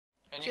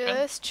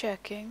Just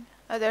checking.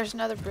 Oh, there's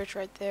another bridge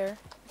right there.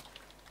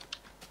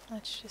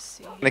 Let's just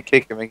see. I'm gonna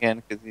kick him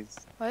again because he's.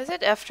 Why is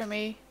it after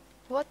me?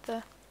 What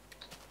the?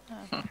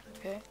 Oh,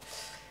 okay.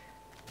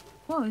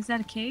 Whoa, is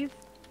that a cave?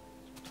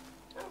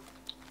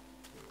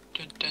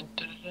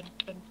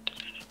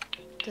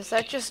 Does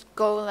that just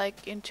go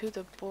like into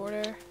the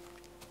border?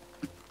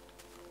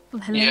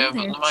 Well, hello Yeah, but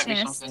there, there might be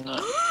chest. something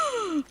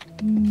there.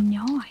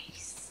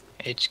 Nice.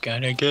 It's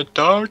gonna get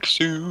dark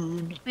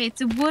soon. Wait,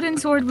 it's a wooden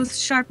sword with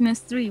sharpness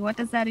 3. What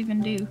does that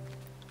even do?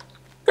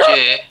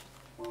 Jay,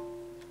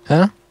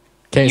 Huh?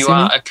 Can you you see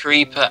are me? a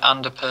creeper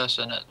and a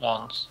person at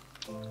once.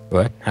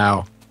 What?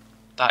 How?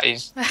 That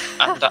is,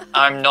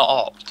 I'm not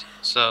opt,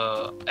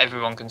 so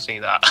everyone can see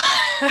that.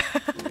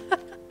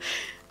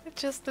 It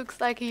just looks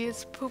like he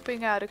is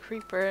pooping out a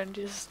creeper and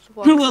just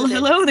walks Well, it in.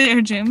 hello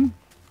there, Jim.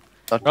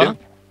 Not Huh? Jim?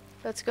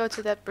 Let's go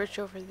to that bridge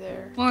over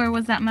there. Or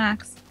was that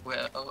Max?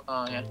 Where, oh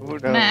yeah. Who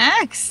knows?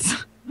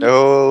 Max!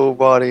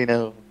 Nobody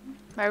knows.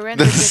 My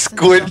render There's a distance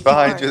squid is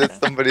behind far, you. That's so-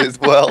 somebody as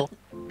well.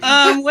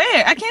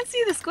 Where? I can't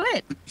see the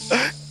squid.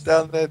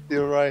 Down there to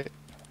your right.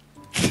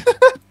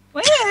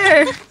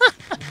 Where?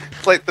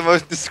 It's like the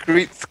most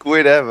discreet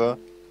squid ever.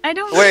 I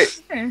don't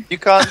Wait. know. Where. You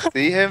can't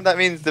see him? That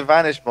means the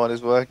vanish mod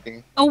is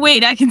working. Oh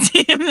wait, I can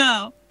see him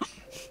now.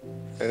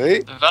 Really?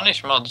 The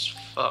vanish mod's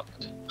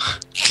fucked.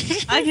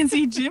 I can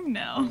see Jim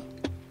now.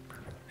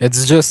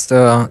 It's just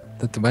that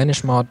the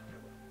vanish mod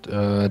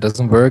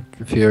doesn't work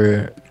if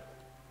you're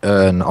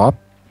an op.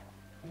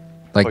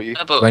 Like, Oh, you-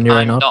 Yeah, but when you're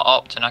I'm an op. not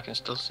opt and I can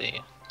still see you.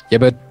 Yeah,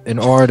 but in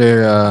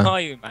order How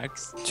are you,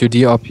 Max? to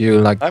de-op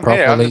you like I'm here, I'm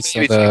properly the so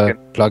baby the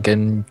chicken.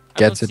 plugin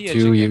gets don't it see a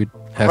to you,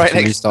 chicken. have Right to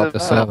next to restart the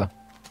the valve. server.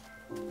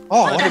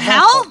 Oh, What what the a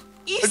hell?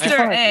 you Easter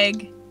find?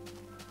 egg.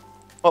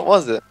 What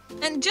was it?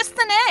 And just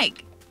an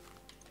egg.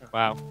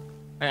 Wow.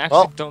 I actually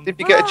Well, don't. if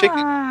you get a chicken.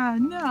 Ah,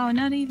 no,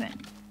 not even.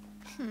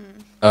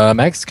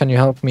 Max, can you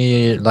help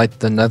me light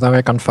the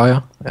netherrack on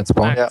fire at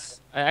spawn?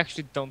 Max, I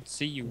actually don't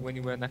see you when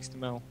you were next to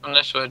Mel. On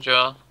this way,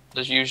 Joe,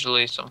 there's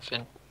usually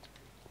something.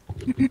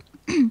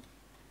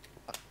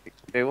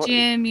 Okay, what?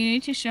 Jim, you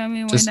need to show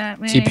me where Just that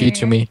TP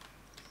to me.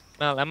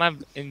 Mel, am I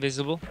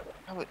invisible?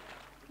 I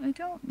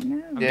don't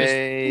know. I'm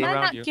Yay. Can I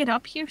around not you. get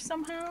up here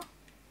somehow?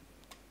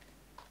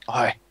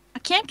 Why? I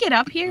can't get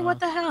up here? What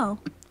the hell?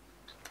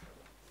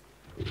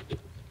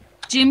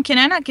 Jim, can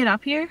I not get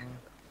up here?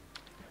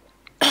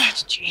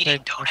 It's cheating,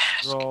 Take don't a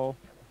ask. stroll.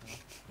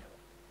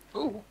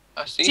 Ooh,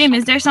 I see Jim,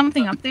 is something. there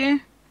something up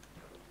there?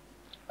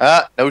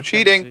 Ah, no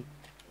cheating.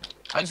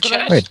 A Just gonna-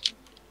 chest. Wait.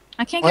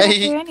 I can't Why get up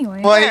you- there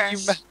anyway. Why Where? are you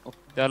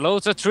There are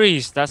loads of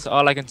trees, that's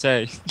all I can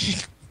say.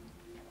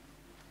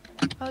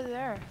 Oh,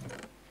 there.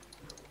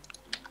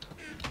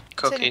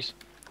 Cookies.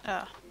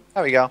 Oh,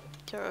 There we go.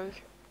 so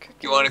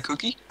You want a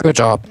cookie? Good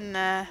job.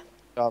 Nah,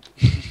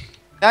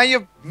 Now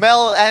you're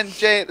Mel and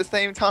Jay at the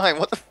same time.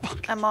 What the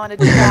fuck? I'm on a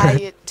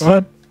diet.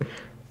 What?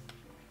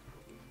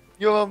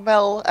 You're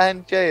Mel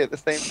and Jay at the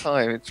same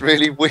time. It's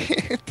really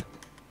weird.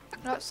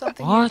 Not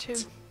something What? you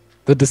too.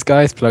 The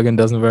disguise plugin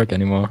doesn't work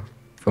anymore.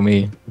 For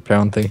me,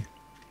 apparently.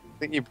 I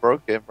think you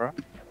broke it, bro.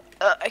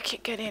 I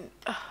can't get in.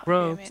 Oh,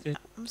 Bro, damn it.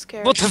 I'm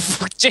scared. what the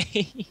fuck,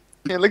 Jay?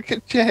 Yeah, look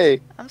at Jay.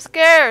 I'm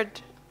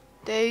scared,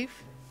 Dave.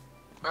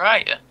 Where are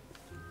you?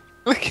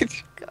 Look at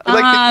you.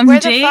 Where the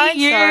Jay, vines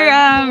you're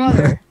are in the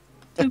water.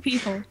 2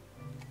 people.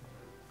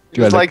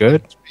 Do I It's look like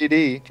good?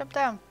 PD. Jump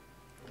down.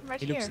 I'm right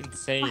He here. looks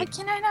insane. Why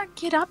can I not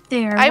get up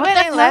there? I What went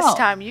the in last hell?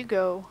 time. You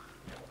go.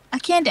 I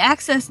can't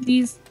access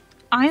these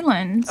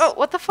islands. Oh,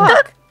 what the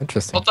fuck?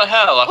 Interesting. What the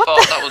hell? I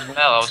thought that was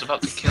Mel. I was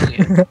about to kill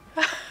you.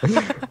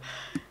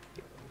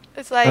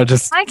 It's like I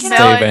just I can stay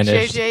Mel and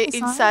vanished. JJ It's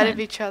inside silent. of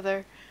each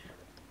other.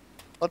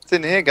 What's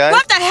in here, guys?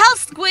 What the hell,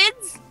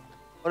 squids?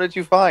 What did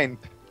you find?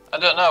 I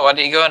don't know. Why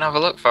don't you go and have a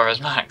look for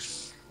us,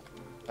 Max?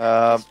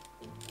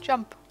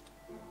 Jump.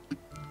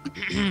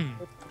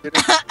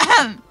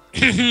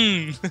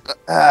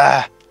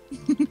 Ah.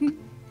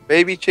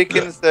 Baby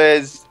Chicken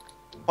says,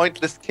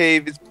 pointless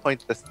cave is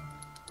pointless.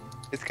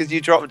 It's because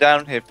you dropped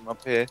down here from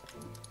up here.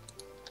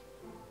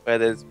 Where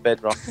there's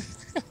bedrock.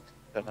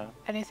 Don't know.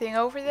 Anything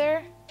over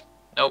there?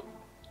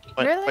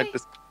 Really?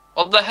 Pointless.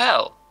 What the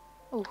hell?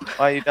 Ooh.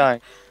 Why are you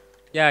dying?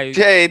 Yeah, you,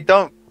 Jay,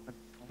 don't.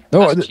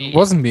 No, That's it cheating.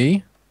 wasn't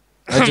me.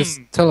 I just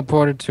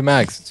teleported to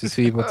Max to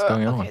see what's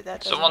going on. Okay,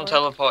 that doesn't Someone work.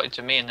 teleported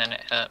to me and then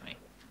it hurt me.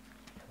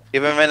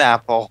 Give him an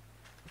apple.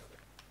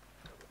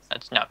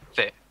 That's not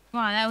fair.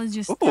 Wow, that was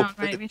just Ooh,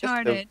 downright it's just a-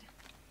 retarded.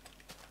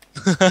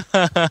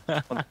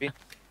 Want to be?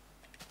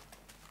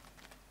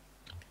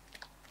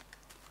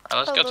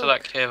 Let's Oh, go to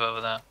look. that cave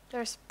over there.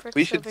 There's bricks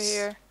We should over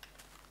here.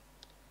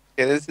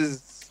 Yeah, this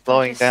is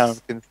slowing just- down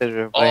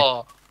considerably.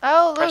 Oh,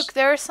 Oh, Press- look,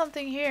 there is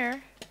something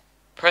here.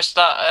 press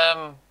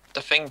that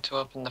the thing to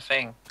open the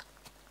thing.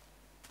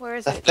 Where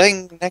is The it?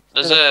 thing next to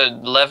There's the... a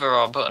lever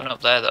or button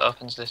up there that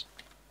opens this.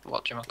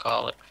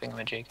 Whatchamacallit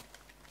thingamajig.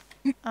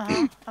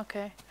 Uh-huh,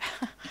 okay.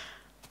 I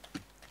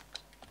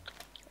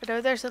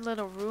know there's a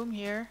little room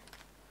here.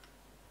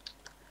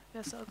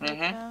 Guess I'll go Mhm.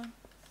 down.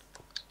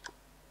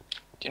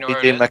 Do you know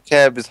where DJ it is?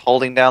 McCabe is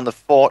holding down the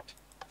fort.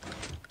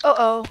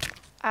 Uh-oh.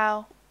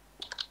 Ow.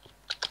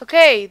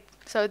 Okay,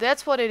 so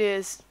that's what it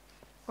is.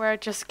 Where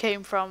it just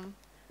came from.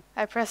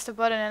 I pressed the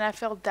button and I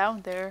fell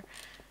down there.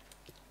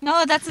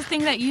 No, that's the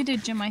thing that you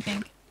did, Jim, I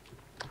think.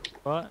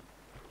 What?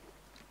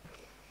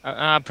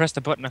 I pressed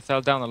the button, I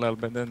fell down a little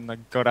bit, then I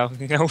got out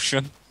in the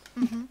ocean.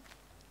 Mm-hmm.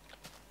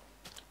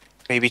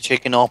 Baby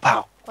chicken all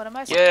pow. What am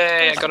I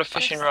Yay, I supposed got a to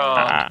fishing fix?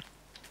 rod.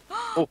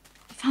 I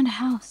found a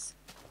house.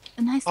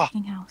 A nice Ah.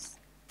 looking house.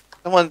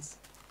 Someone's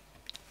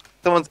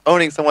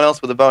owning someone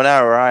else with a bow and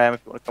arrow where I am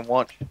if you want to come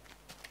watch.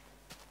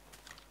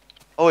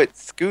 Oh,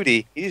 it's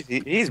Scooty. He's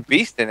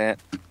beasting it.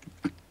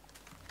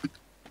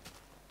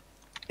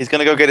 He's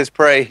gonna go get his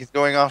prey. He's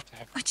going after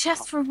him. A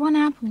chest for 1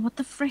 apple. What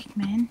the freak,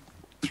 man?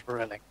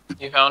 Thrilling.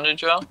 You found it,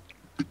 Joel?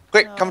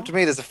 Quick, No. come to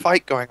me. There's a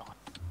fight going on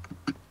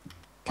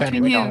Can't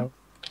Between wait who? now.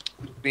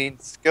 between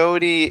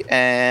Scody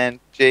and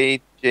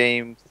J.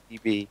 James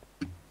CB.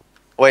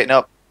 Wait,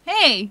 no.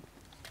 Hey!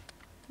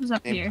 Who's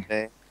up James here?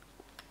 today.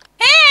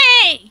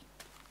 Hey!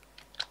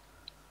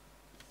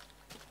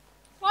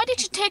 Why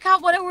did you take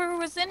out whatever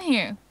was in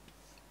here?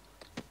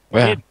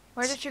 Where?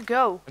 Where did you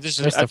go? I just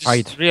There's the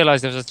fight.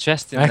 realized there was a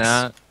chest in Max?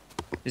 there.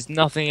 There's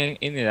nothing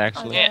in it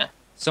actually. Oh, Yeah.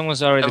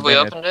 Someone's already Have we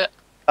been it. opened it?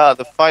 Ah,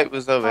 the fight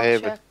was over I'll here,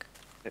 check.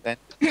 but it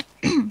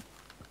ended.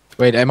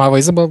 Wait, am I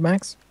visible,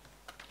 Max?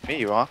 Me,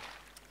 you are.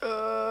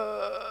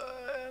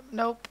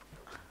 Nope.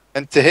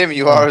 And to him,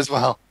 you are as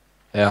well.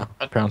 Yeah,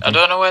 I apparently.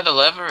 don't know where the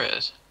lever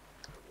is.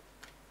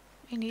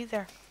 Me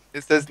neither.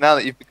 It says now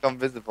that you've become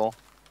visible.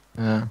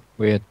 Yeah,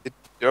 weird.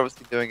 You're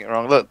obviously doing it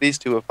wrong. Look, these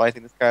two are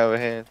fighting this guy over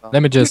here as well.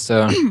 Let me just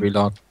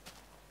reload.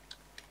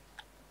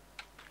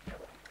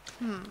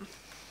 Hmm.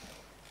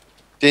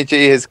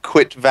 JJ has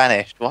quit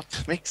vanished.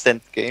 What? Makes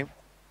sense, game.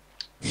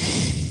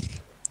 This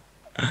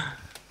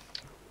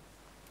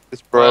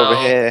bro over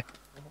Well, here.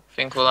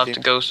 Think we'll have to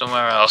go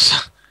somewhere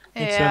else.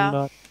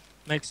 Yeah.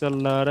 Makes a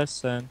lot of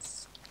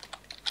sense.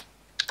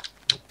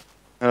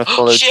 I'm gonna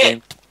follow Shit!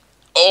 James.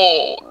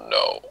 Oh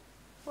no.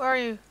 Where are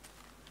you?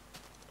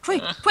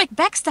 Quick, quick,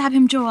 backstab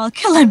him, Joel.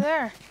 Kill Over him.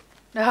 there.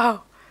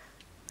 No.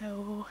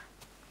 No.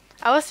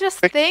 I was just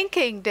Quick.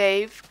 thinking,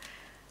 Dave.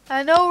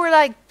 I know we're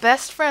like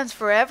best friends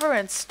forever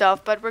and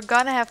stuff, but we're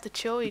gonna have to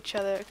kill each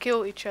other.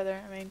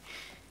 I mean.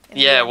 in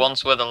the Yeah, end.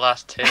 once we're the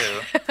last two.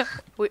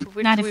 Which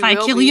Not if we I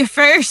will kill be. you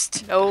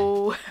first.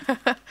 No.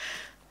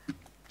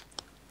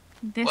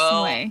 This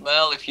well, way.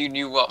 well, if you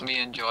knew what me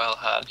and Joel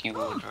had, you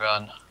would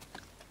run.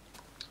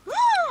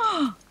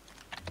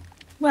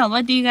 Well,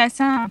 what do you guys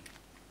have?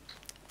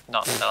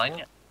 Not telling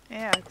you.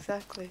 Yeah,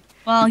 exactly.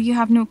 Well, you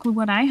have no clue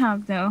what I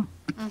have, though.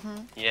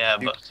 Mhm. Yeah,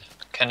 You- but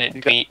can it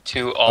you got- beat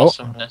two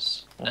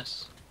awesomeness?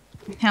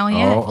 Hell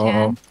yeah, Oh, it oh, oh.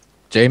 can.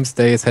 James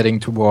Day is heading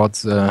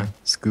towards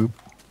Scoop.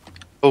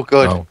 Oh,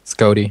 good. Oh,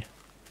 Scody.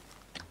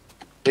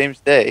 James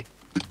Day.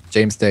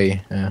 James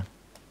Day, yeah.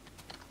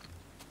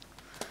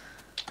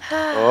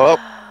 Oh.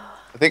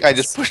 I think I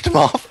just pushed him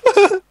off.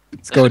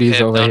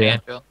 Scody's over here.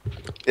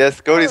 Yeah,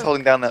 Scody's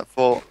holding down that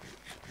fort.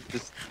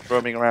 Just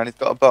roaming around. He's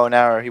got a bow and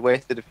arrow. He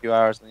wasted a few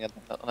hours on a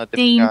different guy.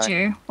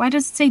 Danger. Why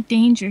does it say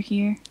danger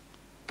here?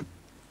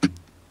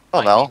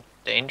 Oh no.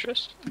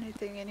 Dangerous?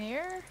 Anything in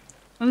here?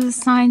 What was the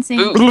sign saying?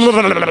 Ooh.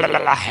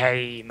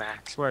 Hey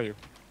Max, where are you?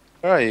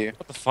 Where are you?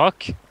 What the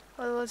fuck?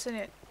 What's in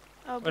it?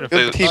 Oh, Where the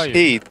blue. Good fuck are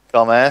you? TP,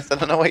 dumbass. I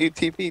don't know why you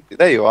TP'd.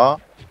 There you are.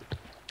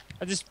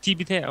 I just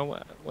TBT. Oh,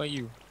 where are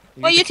you?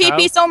 Why you the cow?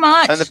 TP so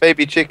much? I'm the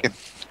baby chicken.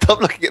 Stop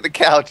looking at the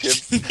cow,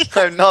 Jim.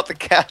 I'm not the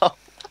cow.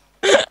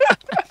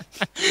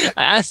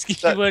 I asked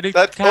you where the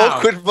That cow.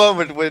 awkward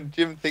moment when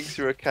Jim thinks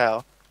you're a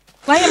cow.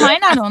 Why am I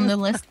not on the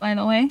list, by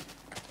the way?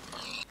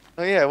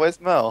 Oh yeah, where's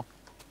Mel?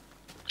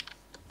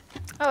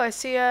 Oh, I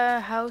see a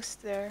house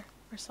there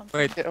or something.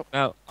 Wait, Yeah.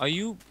 now, are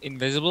you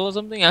invisible or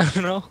something? I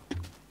don't know.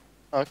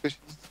 Oh, 'cause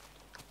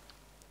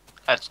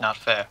That's not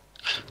fair.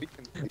 we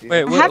can see you.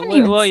 Wait, I where, haven't where,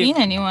 even where are you? seen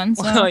anyone,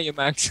 Where are so... you,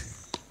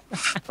 Max?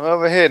 I'm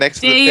over here next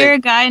to the See, you're a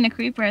pig. guy and a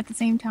creeper at the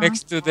same time.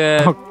 Next to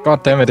the. Oh,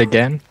 god damn it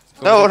again.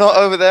 No, not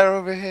over there,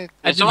 over here.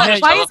 I It's didn't not hear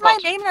just Why you. is my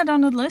teleport. name not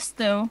on the list,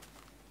 though?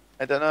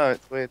 I don't know,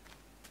 it's weird.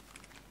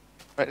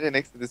 Right there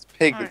next to this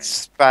pig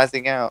that's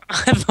spazzing out.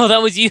 I thought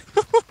that was you.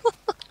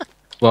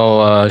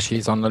 Well,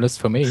 she's on the list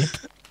for me.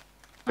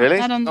 Really?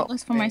 Not on the Not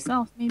list for me.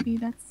 myself. Maybe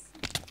that's...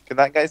 Can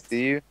that guy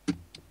see you?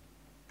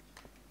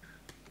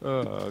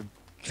 Oh.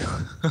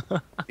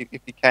 If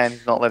he can,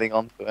 he's not letting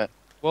on to it.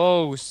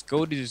 Whoa,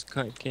 Scody just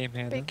came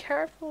here. Be then.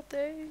 careful,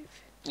 Dave.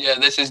 Yeah,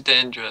 this is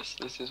dangerous.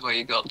 This is where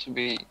you got to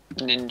be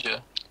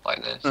ninja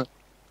like this.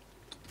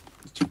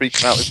 Just freak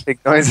him out with pig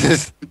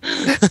noises.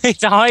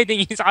 He's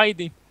hiding, he's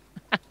hiding.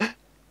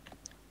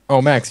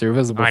 Oh, Max, you're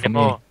visible for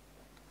me.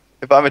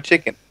 If I'm a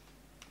chicken.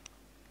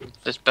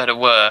 This better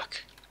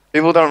work.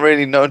 People don't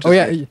really notice. Oh,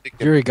 yeah, me as a chicken.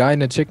 you're a guy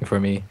in a chicken for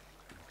me.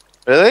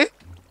 Really?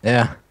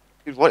 Yeah,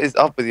 Dude, what is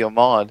up with your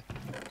mod?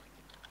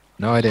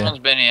 no idea.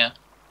 Someone's been here.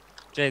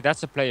 Jay,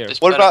 that's a player. This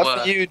What better about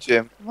work. for you,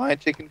 Jim? Am I a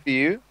chicken for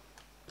you?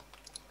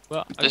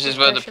 Well, This is I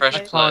where the should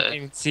pressure play. I can't plate is.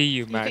 even see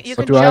you, You Max. can, you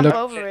What can do I jump look-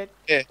 over it.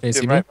 Yeah, you see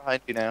Jim, me? right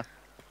behind you now.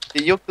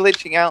 Yeah, you're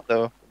glitching out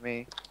though for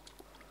me.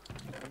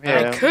 I'm I'm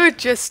here. I could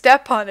just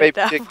step on it Baby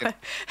that chicken.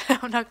 way.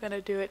 I'm not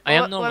gonna do it. I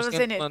am What normal was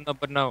skin. in it? No,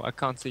 but no, I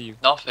can't see you.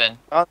 Nothing.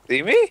 Can't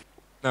see me?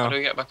 How do No.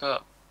 we get back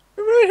up?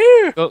 I'm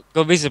right here.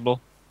 Go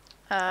visible.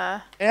 Uh,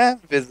 Yeah,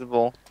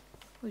 invisible.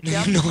 we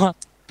jump No.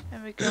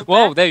 and we go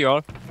Whoa, back. there you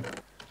are.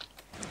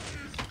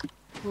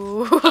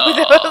 Ooh, Oh.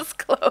 that was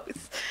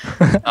close.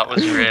 That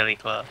was really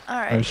close.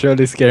 I'm Alright,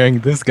 surely scaring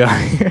this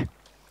guy.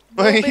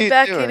 What we'll are be you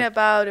back in doing?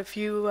 about a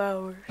few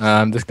hours.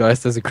 This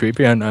guy's just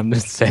creepy and I'm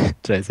just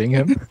chasing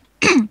him.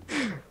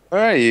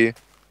 Where are you?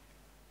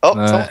 Oh,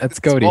 someone's it's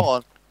in Cody.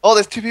 spawn. Oh,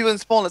 there's 2 people in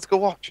spawn. Let's go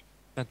watch.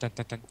 Dun, dun,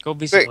 dun, dun. Go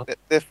Quick, visible.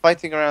 they're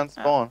fighting around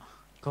spawn.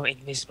 Go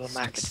invisible,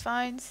 Stupid Max.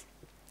 fines.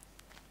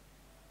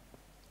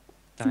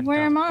 Dun, Where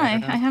dun, am I?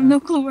 dun, I have dun, no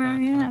clue where I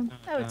dun, dun, am. dun,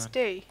 Oh, it's dun.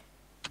 day.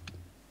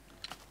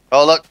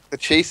 Oh, look, the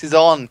chase is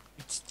on.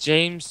 It's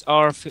James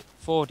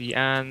R40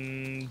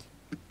 and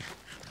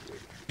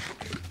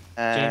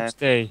And James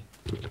Day.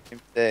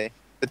 James Day.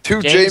 The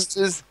 2 James-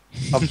 Jameses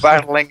are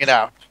battling it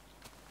out.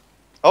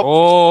 Oh,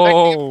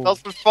 Oh.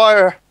 themselves with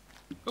fire.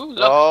 Ooh, look,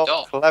 Oh,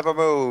 dog. clever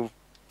move.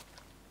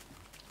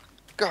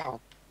 Go.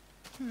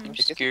 I'm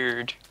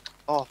scared.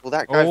 Oh, will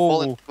that guy fall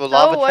Oh. into a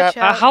lava watch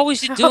trap? out. How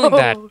is he doing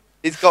that? Oh,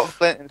 He's got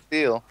flint and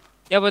steel.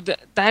 Yeah, but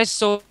that is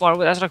so far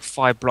away. That's like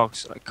 5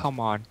 blocks. Like, come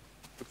on.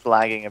 It's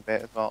lagging a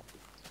bit as well.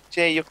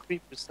 Jay, your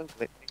creeper's so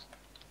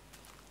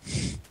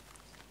glitchy.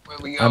 Where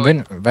we I'm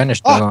going?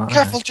 vanished. Oh,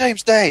 careful,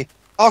 James Day.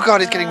 Oh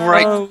god, he's getting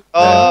raped.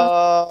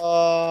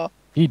 Oh.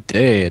 He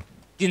did.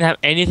 Didn't have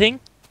anything?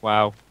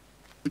 Wow.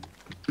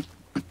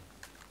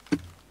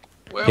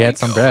 Where He are had we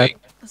some going?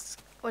 bread.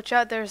 watch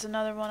out, there's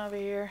another one over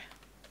here.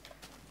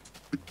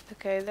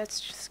 Okay, let's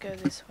just go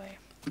this way.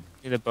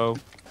 Need a bow.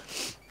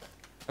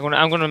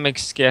 I'm gonna make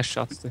scare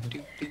shots to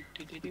him.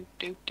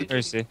 Where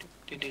is he?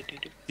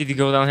 Did he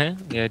go down here?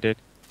 Yeah, I did.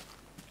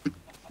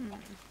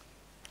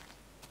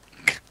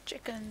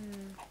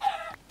 Chicken.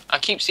 I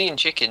keep seeing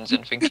chickens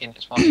and thinking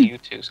it's one of you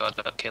two, so I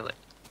better kill it.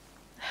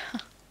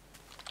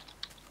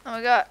 Oh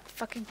my god,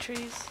 fucking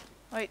trees.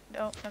 Wait,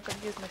 no, I'm not gonna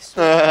use my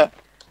sword.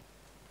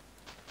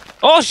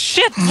 Oh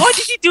shit! Why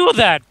did he do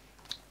that?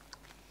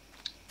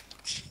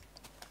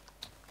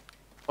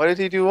 Why did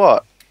he do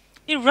what?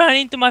 He ran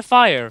into my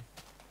fire.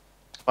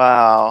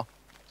 Wow.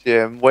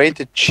 Jim, way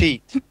to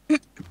cheat.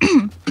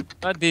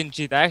 I didn't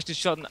cheat. I actually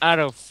shot an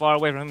arrow far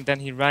away from him, then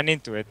he ran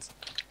into it.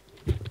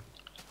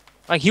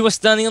 Like, he was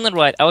standing on the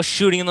right, I was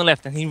shooting on the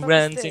left, and he What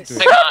ran was into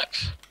this? Hey it.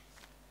 Max,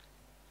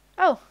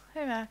 Oh,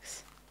 hey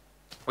Max.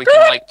 we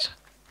can like.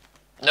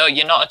 No,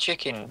 you're not a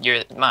chicken.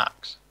 You're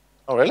Max.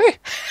 Oh, really?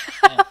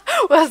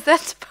 Was that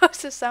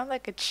supposed to sound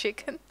like a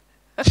chicken?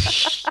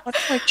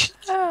 What's my cheat?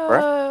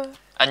 Oh.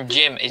 And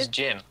Jim is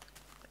Jim.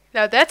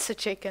 Now that's a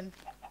chicken.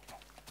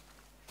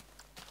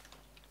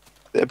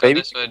 The Go baby.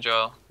 this way,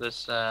 Joel.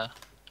 This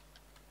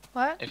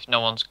What? if no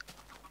one's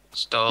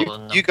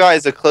stolen them. You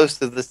guys are close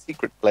to the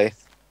secret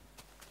place.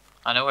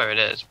 I know where it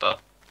is, but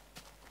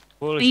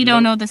But you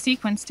don't know the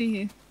sequence, do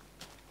you?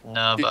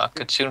 no, but I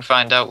could soon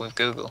find out with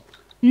Google.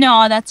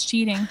 No, that's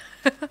cheating.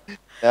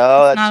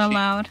 No, that's Not cheat.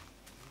 allowed.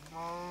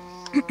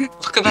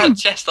 Look at that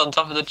chest on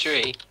top of the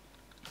tree.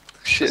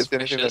 Shit, it's the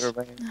only thing that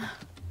Suspicious. remains.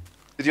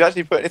 Did you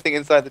actually put anything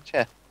inside the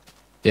chest?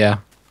 Yeah,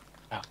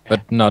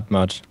 but not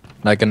much.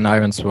 Like an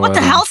iron sword. What the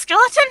and- hell,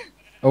 skeleton?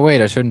 Oh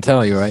wait, I shouldn't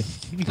tell you, right?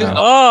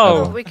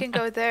 Oh! We can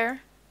go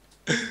there.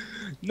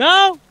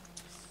 No!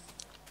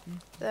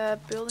 The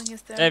building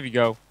is there. There we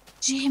go.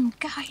 Jim,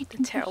 guide The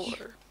me.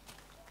 tower.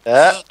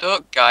 Yeah.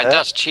 Don't, guy,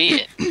 that's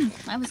cheating.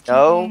 I was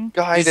No kidding.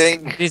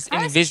 guiding. This I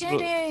was invisible.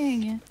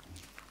 kidding.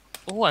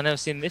 Oh, I've never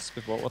seen this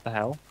before. What the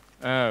hell?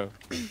 Oh.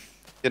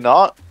 You're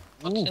not?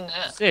 What's Ooh, in there?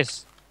 what's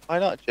this? Why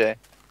not, Jay?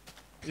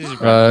 This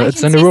is I It's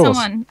can in the see rules.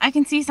 someone. I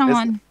can see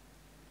someone.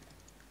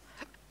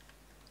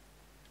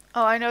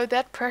 Oh, I know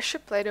that pressure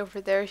plate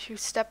over there. If you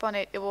step on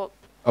it, it will.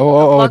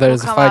 Oh, blood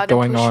there's will a come out fight and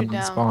going push you on in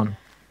down. spawn.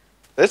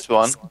 This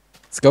one?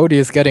 Scody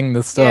is getting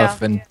the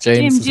stuff, and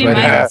James is Jim,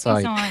 waiting I can see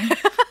outside. someone.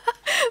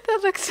 That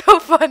looks so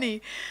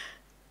funny.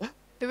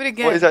 Do it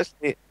again. What is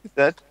actually? Is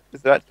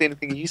there actually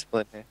anything useful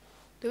in here?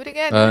 Do it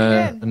again. Do it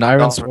again. An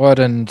iron Oh. sword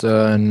and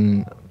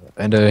a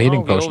healing oh,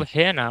 we're potion. over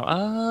here now.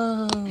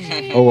 Oh.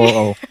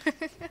 Oh.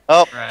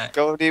 Oh, Right.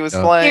 Cody was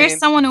Yeah. flying. There's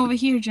someone over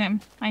here,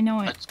 Jim. I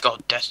know it. Let's go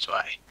this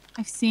way.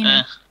 I've seen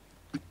Eh.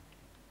 it.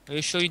 Are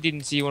you sure you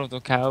didn't see one of the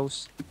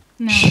cows?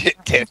 No. Shit,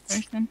 not this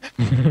tits.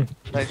 person.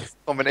 Nice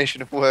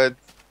combination of words.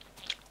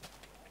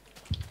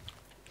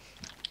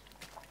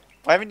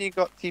 Why haven't you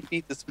got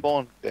TP to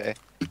spawn, Jay?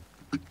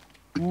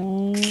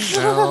 Ooh,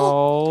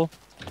 no.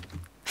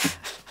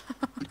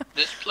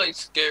 This place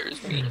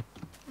scares me.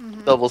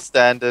 Mhm. Double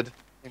standard,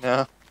 you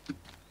know?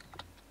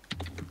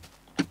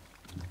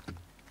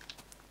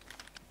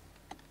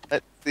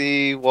 Let's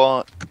see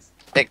what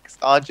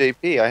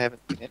XRJP. I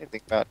haven't seen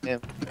anything about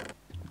him.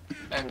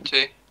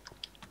 Empty.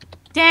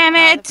 Damn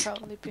I'd it! have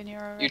probably been here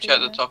already, You check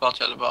the but- top, I'll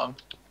check the bottom.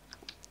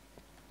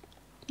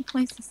 What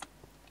place is-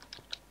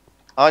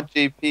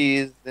 RJP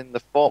is in the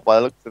fort by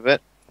the looks of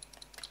it.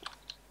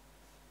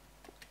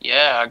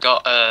 Yeah, I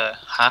got a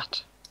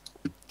hat.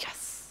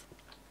 Yes.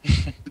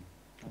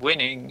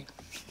 Winning.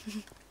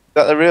 Is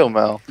that the real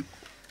Mel?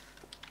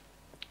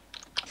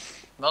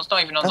 Mel's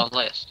not even on the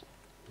list.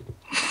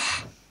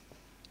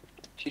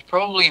 She's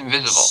probably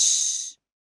invisible.